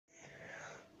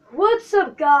What's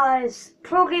up, guys?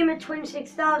 Pro Gamer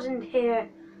 26000 here,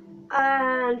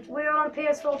 and we're on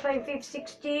PS4 playing FIFA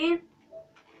 16.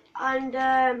 And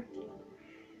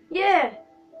yeah,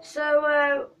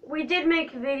 so we did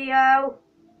make a video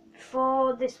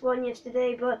for this one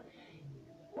yesterday, but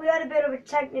we had a bit of a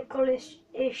technical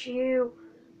issue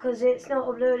because it's not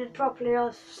uploaded properly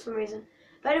for some reason.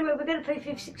 But anyway, we're gonna play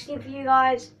FIFA 16 for you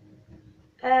guys.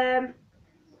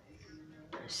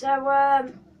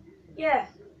 Yeah.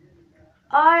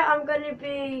 I am going to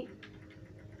be,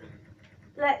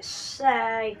 let's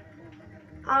say,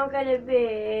 I'm going to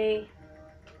be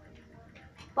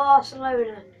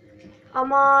Barcelona, and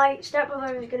my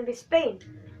stepbrother is going to be Spain.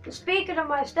 And speaking of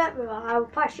my stepbrother, I will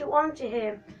pass you on to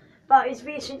him about his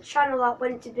recent channel that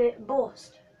went a bit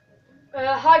bust.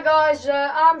 Hi guys,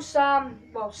 I'm Sam,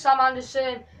 Sam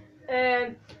Anderson.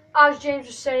 As James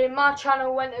was saying, my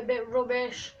channel went a bit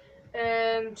rubbish,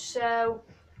 so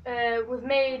we've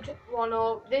made one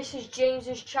up. This is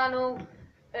James's channel,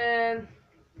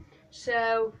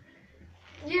 so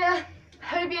yeah,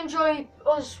 hope you enjoy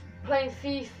us playing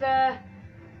FIFA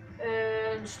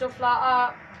and stuff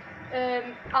like that,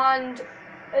 and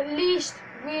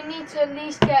we need to at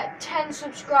least get 10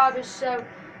 subscribers, so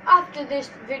after this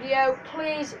video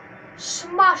please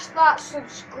smash that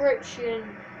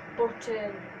subscription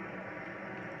button.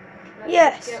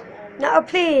 Yes, now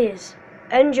please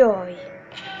enjoy.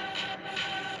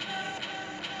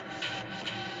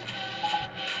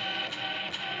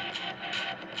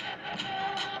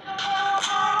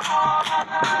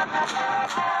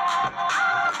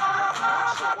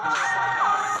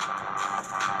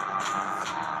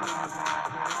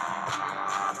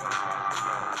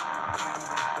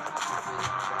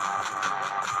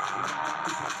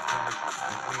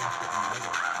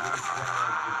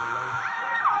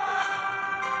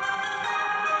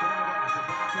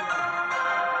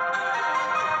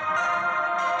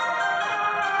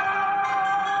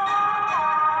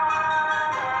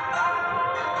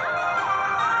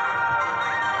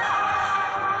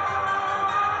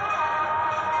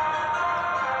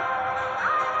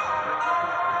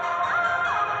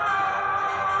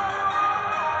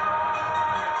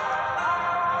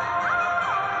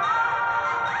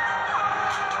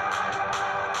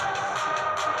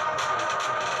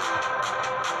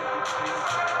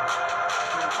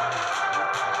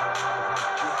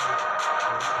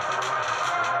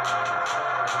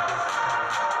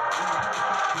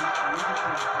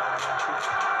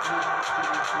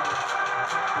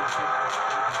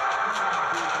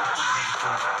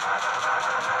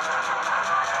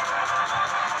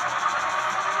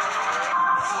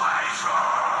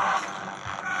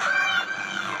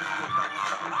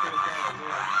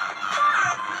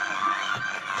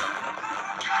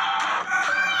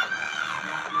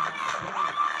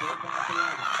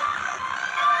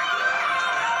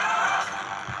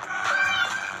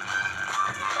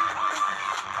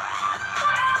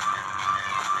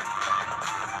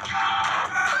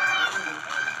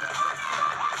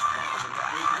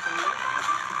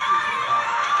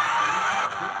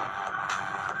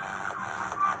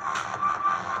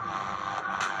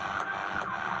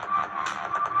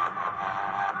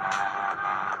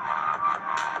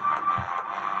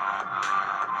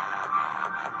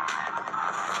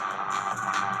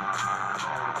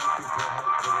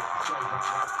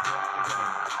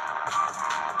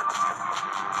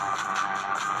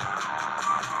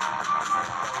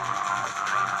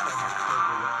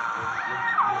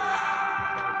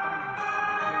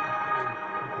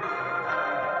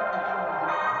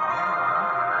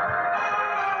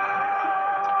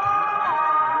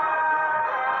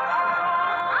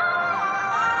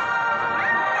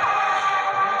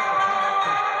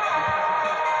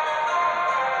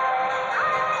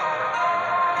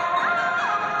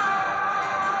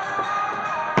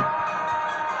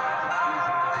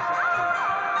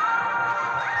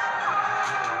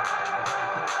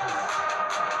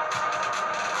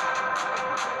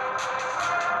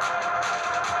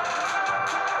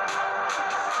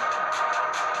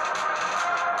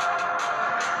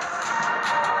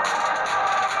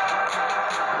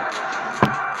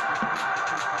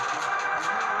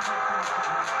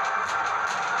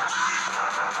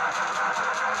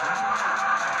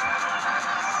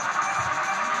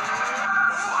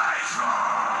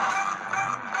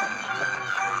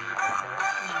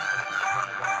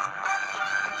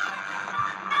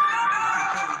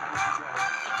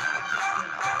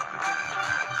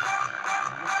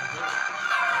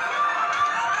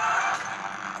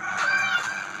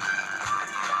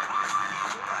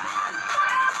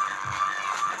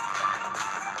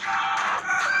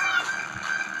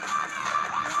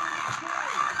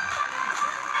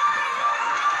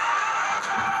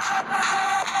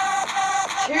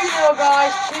 2-0,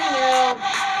 guys. 2-0.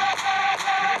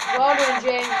 Well done,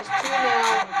 James. It's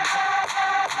 2-0.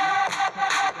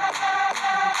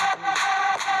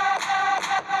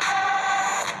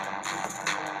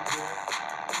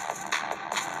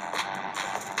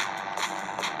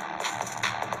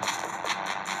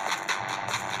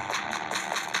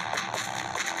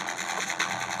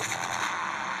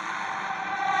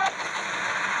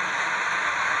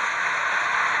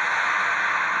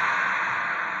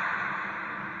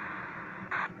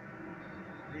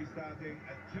 Restarting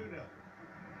at 2-0.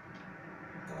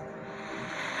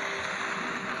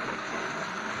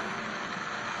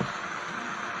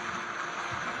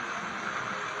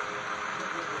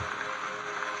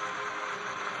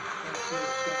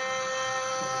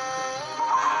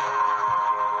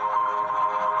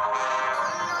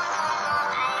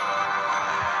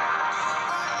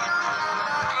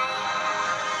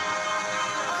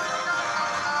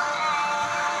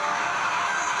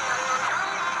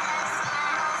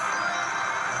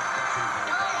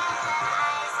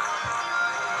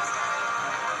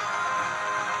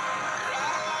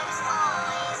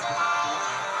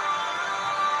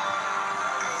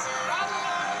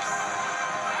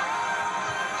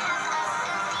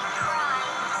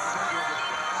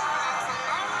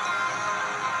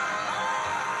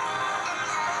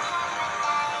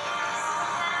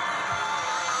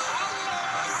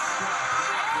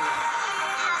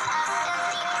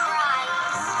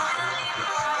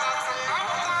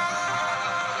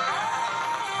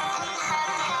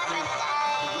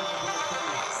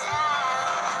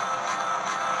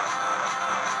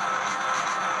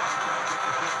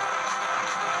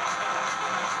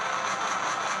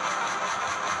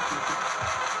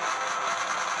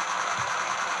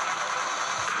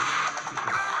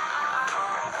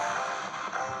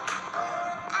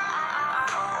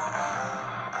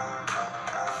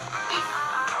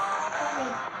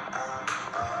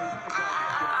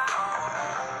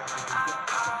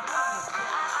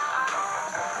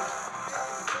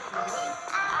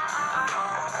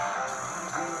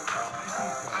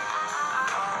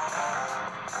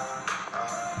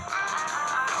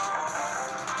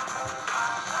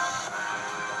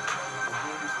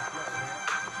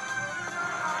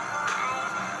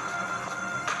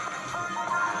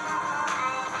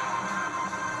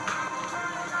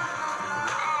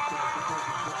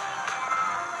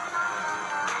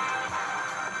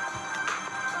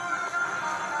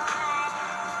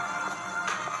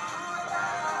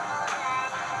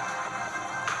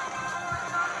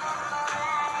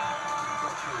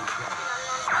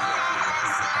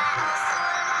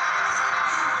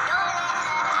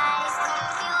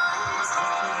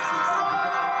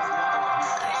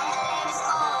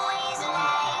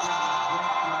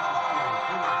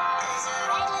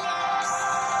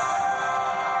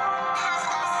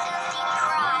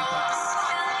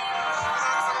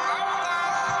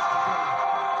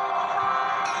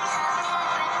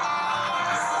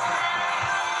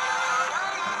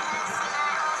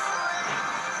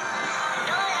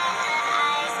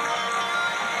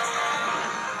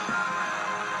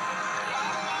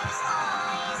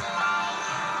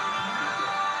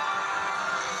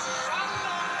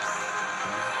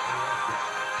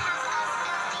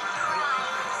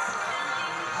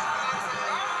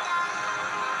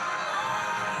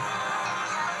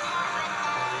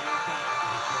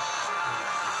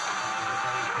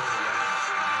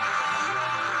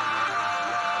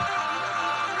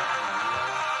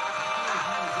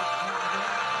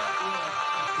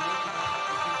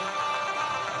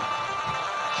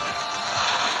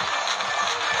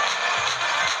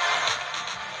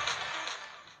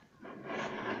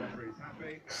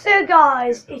 So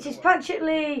guys, it is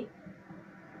practically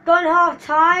gone half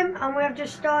time and we have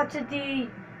just started the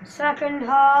second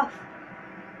half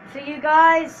for you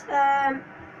guys. Yeah,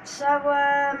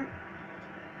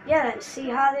 let's see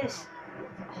how this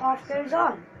half goes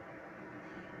on.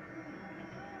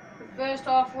 The first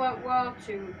half went well,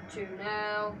 2-2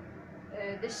 now.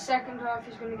 This second half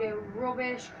is going to go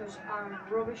rubbish because I'm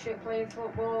rubbish at playing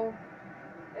football.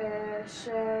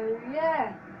 So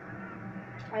yeah,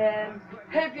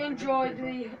 hope you enjoyed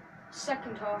the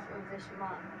second half of this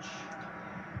match.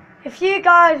 If you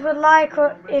guys would like,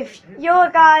 if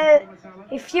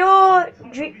your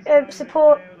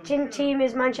supporting team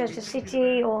is Manchester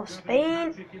City or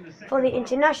Spain for the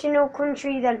international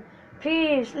country, then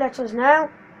please let us know,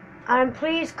 and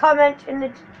please comment in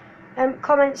the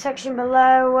comment section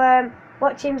below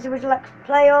what teams you would like to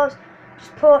play us.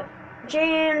 Just put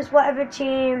James whatever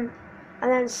team,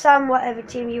 and then Sam whatever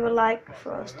team you would like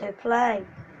for us to play.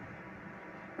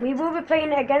 We will be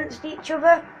playing against each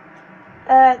other.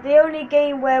 The only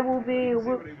game where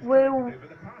we'll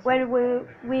when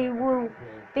we will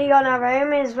be on our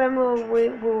own is when we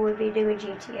will be doing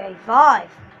GTA 5.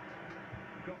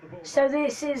 So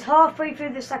this is halfway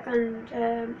through the second,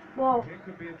 well,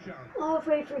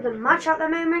 halfway through the match at the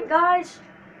moment, guys.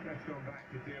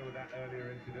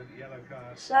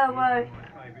 So,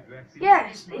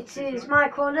 yes, it is my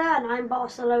corner and I'm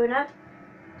Barcelona.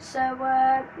 So,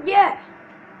 yeah.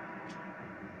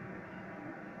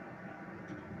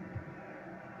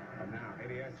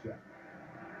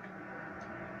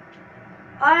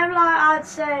 I am like, I'd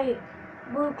say,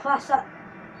 world class at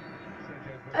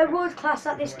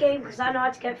this game because I know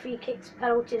how to get free kicks,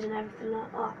 penalties and everything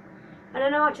like that. And I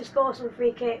know how to score some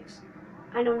free kicks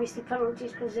and obviously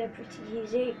penalties because they're pretty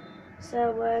easy.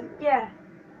 So, yeah.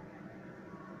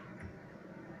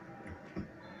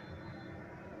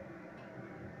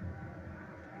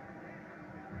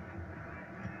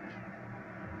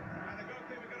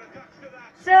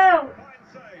 So,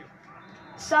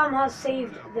 Sam has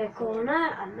saved the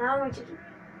corner and now it is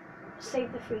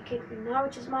saved the free kick and now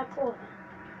it is my corner.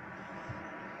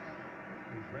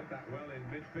 Read that well in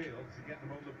midfield to get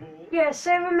them on the ball. Yeah,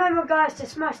 so remember guys to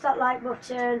smash that like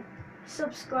button,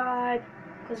 subscribe,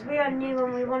 because we are new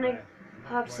and we want to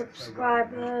have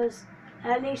subscribers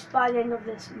at least by the end of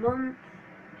this month.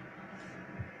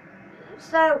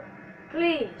 So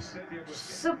please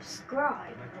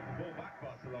subscribe. They got the ball back,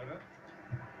 Barcelona.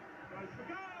 Goes for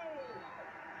goal!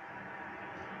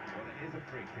 Well, it is a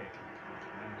free kick,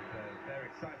 and they're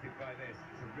excited by this.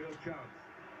 It's a real chance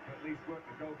to at least work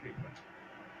the goalkeeper.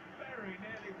 Very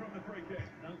nearly from the free kick.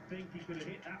 Don't think he could have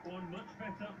hit that one much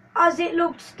better. As it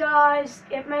looks, guys,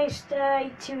 it may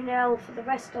stay 2-0 for the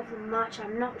rest of the match.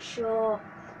 I'm not sure.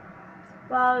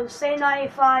 Well, saying that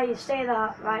if I say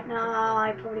that right now,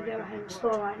 I'd probably go ahead and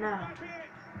score right now.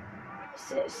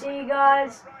 See,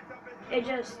 guys, it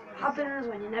just happens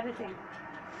when you never think.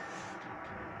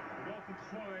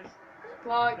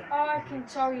 Like, I can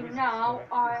tell you now,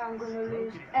 I am going to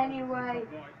lose anyway,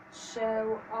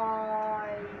 so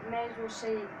I may as well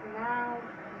say it now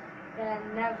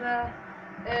than never,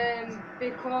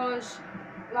 because,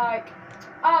 like,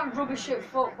 I'm rubbish at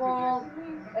football,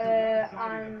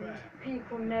 and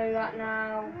people know that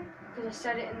now, because I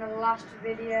said it in the last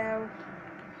video,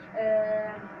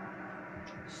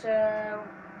 so,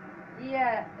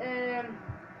 yeah,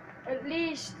 at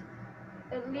least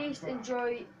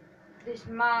enjoy this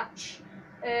match,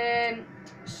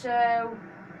 so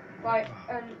like,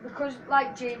 and because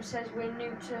like James says we're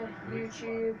new to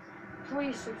YouTube,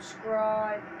 please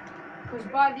subscribe, because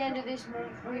by the end of this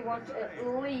month we want at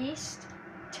least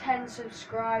 10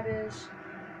 subscribers,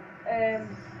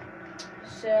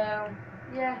 so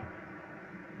yeah.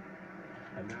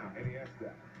 And now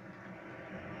Iniesta.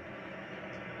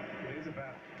 It is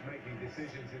about making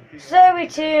decisions in key So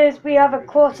it is, we have a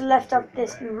quarter left of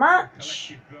this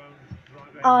match,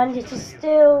 and it is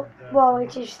still, well,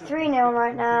 it is 3-0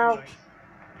 right now,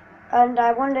 and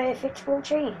I wonder if it will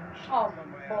change. Oh,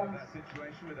 One way out of that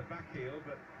situation with a back heel,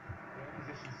 but the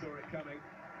opposition saw it coming.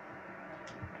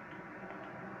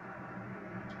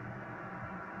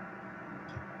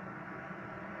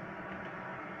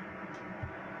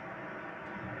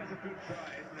 That's a good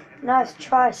try, isn't it? Nice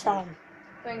try, Sam.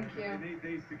 thank you. They need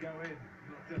these to go in,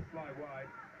 not just fly wide.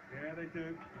 Yeah, they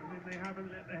do. I mean, they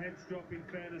haven't let the heads drop, in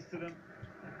fairness to them.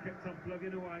 They've kept on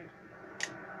plugging away.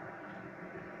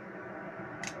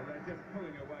 Well, they're just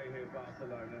pulling away here,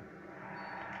 Barcelona.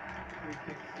 Free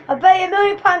kicks I bet you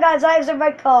 £1,000,000, guys, that is a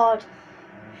red card.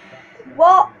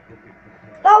 What?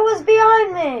 That was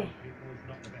behind me.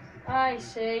 I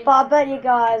see. But I bet you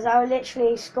guys, I will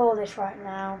literally score this right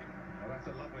now. Well, that's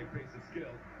a lovely piece of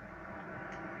skill.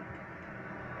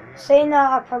 Seeing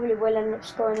that, I probably will end up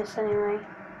scoring this anyway.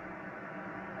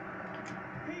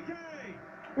 PK!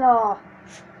 No,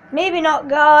 maybe not,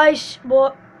 guys,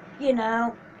 but, you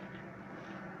know.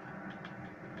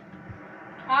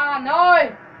 Ah,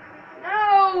 no!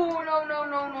 No, no, no,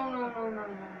 no, no, no, no, no, no.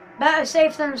 Better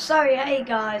safe than sorry, hey,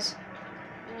 guys.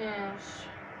 Yes.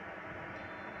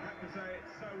 I have to say,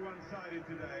 it's so one-sided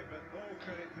today, but all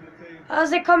credit to the team. As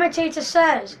the commentator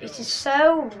says, it is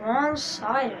so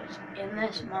one-sided in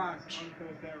this match.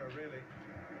 Unforced error, really.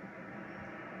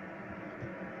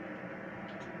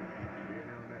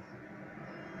 Lionel Messi.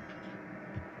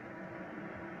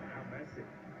 Now Messi.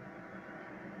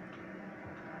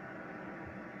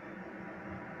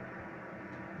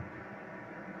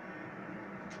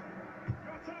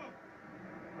 Got off!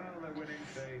 Well, they're winning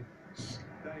the...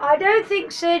 I don't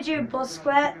think Sergio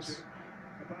Busquets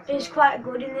is quite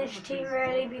good in this team,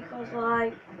 really, because,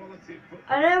 like,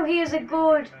 I know he is a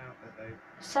good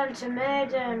centre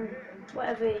mid and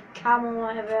whatever, cam or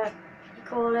whatever you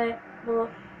call it, but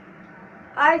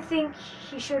I think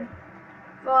he should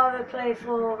rather play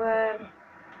for,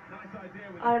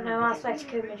 I don't know,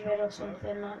 Atletico Madrid or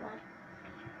something like that.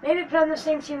 Maybe play on the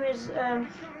same team as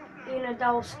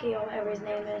Unadolski or whatever his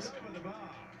name is.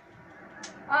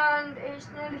 And it's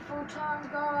nearly full time,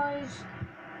 guys.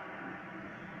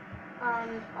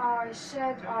 And I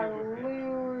said I will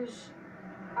lose,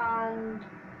 and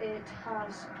it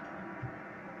has.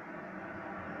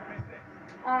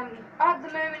 And at the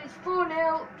moment it's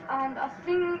 4-0, and I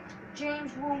think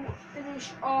James will finish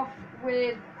off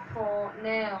with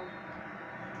 4-0.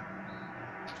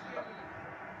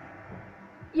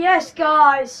 Yes,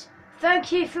 guys,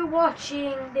 thank you for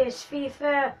watching this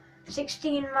FIFA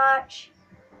 16 match,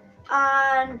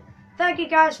 and thank you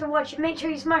guys for watching. Make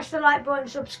sure you smash the like button,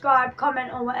 subscribe,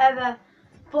 comment or whatever,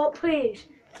 but please,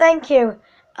 thank you,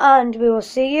 and we will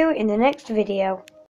see you in the next video.